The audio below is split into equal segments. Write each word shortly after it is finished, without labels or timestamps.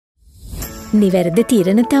නිවැරදි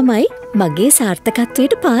තීරණ තමයි මගේ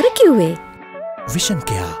සාර්ථකත්වයට පාර කිව්වේ. විෂන්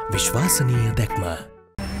කෙයා විශ්වාසනීය දැක්ම.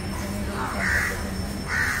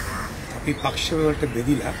 අපි පක්ෂ වලට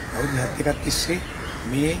බෙදිලා අවුරුදු 71ක් තිස්සේ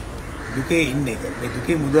මේ දුකේ ඉන්න එක. මේ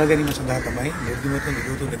දුකේ මුදවා ගැනීම සඳහා තමයි නිර්දිමත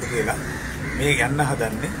විදුතුන් එකතු වෙලා මේ යන්න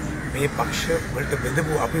හදන්නේ. මේ පක්ෂ වලට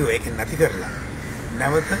බෙදපු අපිව ඒකෙන් නැති කරලා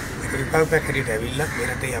නැවත ඒක විකල්පයක් හැටියට ඇවිල්ලා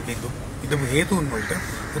මේ රටේ අපි ඉදපු හේතුන් වලට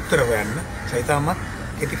උත්තර හොයන්න සයිතාමත්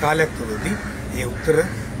කෙටි කාලයක් තුළදී ඒ උත්තර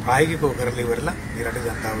ප්‍රායෝගිකව කරලා ඉවරලා මේ රටේ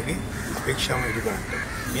ජනතාවගේ අපේක්ෂාවන් ඉටු කරන්න.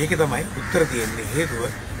 මේකේ තමයි උත්තර තියෙන්නේ. හේතුව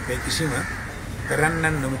මේ කිසිම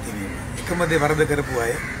කරන්නන් නොමැති වීම. එකම දේ වරද කරපු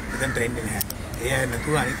අය ඉදන්ට එන්නේ නැහැ. ඒ අය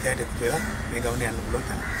නැතුව අනිත් අයට එකතු වෙලා මේ ගමනේ යන්න පුළුවන්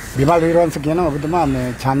තමයි. විමල් වීරවංශ කියනවා ඔබතුමා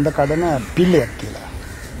මේ ඡන්ද කඩන පිල්ලයක් කියලා.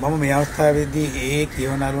 මම මේ අවස්ථාවේදී ඒ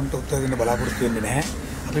කියවනාලුන්ට උත්තර දෙන්න බලාපොරොත්තු වෙන්නේ නැහැ.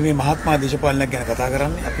 අපි මේ මහත්මා දේශපාලනයක් ගැන කතා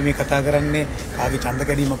කරන්නේ. අපි මේ කතා කරන්නේ කාගේ ඡන්ද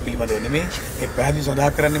කැඩීමක් පිළිබඳව නෙමෙයි. ඒ පැහැදිලි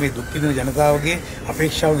සඳහන් කරන්නේ මේ දුක් විඳින ජනතාවගේ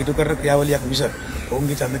අපේක්ෂාව ඉටු කරන ක්‍රියාවලියක් මිස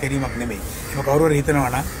ඔවුන්ගේ ඡන්ද කැඩීමක් නෙමෙයි. ඒක කවුරු හරි හිතනවා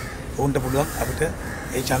නම් ඔවුන්ට පුළුවන් අපිට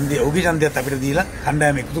ඒ ඡන්දය ඔහුගේ ඡන්දයත් අපිට දීලා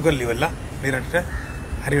කණ්ඩායම එකතු කරලා ඉවරලා මේ රටට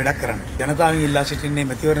හරි වැඩක් කරන්න. ජනතාවෙන් ඉල්ලා සිටින්නේ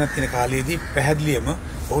මැතිවරණයක් තියෙන කාලයේදී පැහැදිලිවම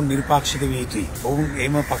ඔවුන් නිර්පාක්ෂික විය යුතුයි. ඔවුන්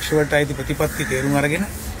එම පක්ෂ වලට අයිති ප්‍රතිපත්ති තේරුම් අරගෙන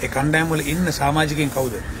ඒ කණ්ඩායම් වල ඉන්න සමාජිකයන්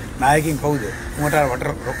කවුද? නායකයන් කවුද? උමට වට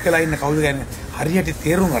රොක් වෙලා ඉන්න කවුද ගැන හරියට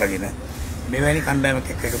තේරුම් අරගෙන මෙවැනි කණ්ඩායමක්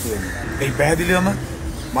එක්ක එකතු වෙන්න. ඒ පැහැදිලිවම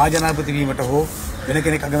මා ජනාධිපති වීමට හෝ වෙන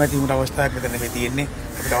කෙනෙක් අගමැති වීමට අවස්ථාවක් මෙතන නෙමෙයි තියෙන්නේ.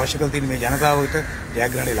 අපිට අවශ්‍ය කරලා තියෙන්නේ මේ ජනතාවට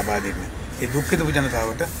ජයග්‍රහණය ලබා දෙන්න. ඒ දුක් විඳපු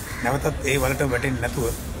ජනතාවට නැවතත් ඒ වලට වැටෙන්නේ නැතුව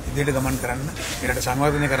ඉදිරියට ගමන් කරන්න, ඒකට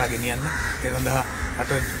සංවර්ධනය කරා ගෙනියන්න. ඒ සඳහා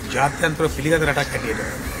රට ජාත්‍යන්තර පිළිගත් රටක් හැටියට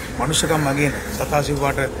මනුෂ්‍යකම් මගින්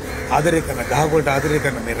සතාසිව්වට ආදරය කරන, ගහකොළට ආදරය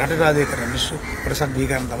කරන, මේ රටට ආදරය කරන මිනිස්සු ප්‍රසක් දී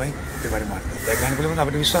ගන්න තමයි මේ පරිමාර්ථය. ඒ ගන්න පිළිබඳව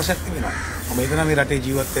අපිට විශ්වාසයක් තිබෙනවා. මම හිතනවා මේ රටේ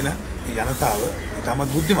ජීවත් වෙන මේ ජනතාව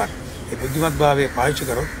ඉතාමත් බුද්ධිමත්. ඒ බුද්ධිමත්භාවය පාවිච්චි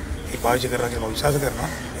කරොත්, ඒ පාවිච්චි කරලා කියලා මම විශ්වාස කරනවා.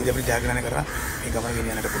 ඒක අපිට ජයග්‍රහණය කරලා මේ ගමන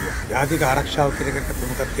ගෙනියන්නට පුළුවන්. ජාතික ආරක්ෂාව කියන එකට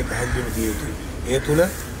ප්‍රමුඛත්වය පැහැදිලිවම දිය යුතුයි. ඒ තුල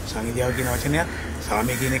සංවිධානය කියන වචනයක්,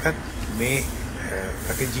 සාමය කියන එකත් මේ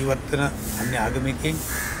රටේ ජීවත් වෙන අන්‍ය ආගමිකයන්,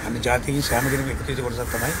 අන්‍ය ජාතිකයන් සෑම කෙනෙකුම එකතු වෙච්ච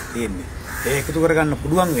කොටසක් තමයි තියෙන්නේ. ඒ එකතු කරගන්න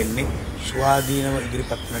පුළුවන් වෙන්නේ ස්වාධීනව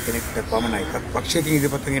ඉදිරිපත් වෙන කෙනෙක්ට පමණයි. පක්ෂයකින්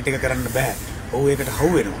ඉදිරිපත් වෙන එක කරන්න බෑ. ඔව් ඒකට හවු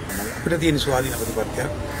වෙනවා. අපිට තියෙන ස්වාධීන ප්‍රතිපත්තිය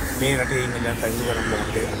මේ රටේ ඉන්න ජනතාව ඉදිරි කරන්න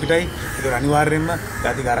බෑ. අපිටයි ඒක අනිවාර්යයෙන්ම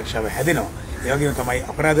ජාතික ආරක්ෂාව හැදෙනවා. ඒ වගේම තමයි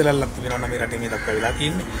අපරාධලල්ලක් තිබෙනවා නම් මේ රටේ මේ දක්වා වෙලා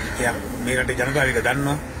තියෙන්නේ. එයා මේ රටේ ජනතාව එක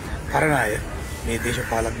දන්නවා. පරණ අය මේ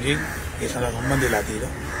දේශපාලකයන් ඒ සඳහා සම්බන්ධ වෙලා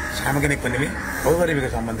තියෙනවා. සෑම කෙනෙක්ම නෙමෙයි කවුරු හරි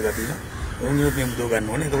මේක සම්බන්ධ වෙලා තියෙනවා. ඕනියොත් මේ මුදව ගන්න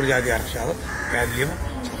ඕනේ. ඒක ජාතික ආරක්ෂාව පැහැදිලිවම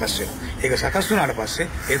සකස් වෙනවා. ඒක සකස් වුණාට පස්සේ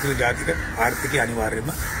ඒ තුල ජාතික ආර්ථිකය අනිවාර්යයෙන්ම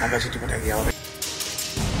නැග සිටීමට හැකියාව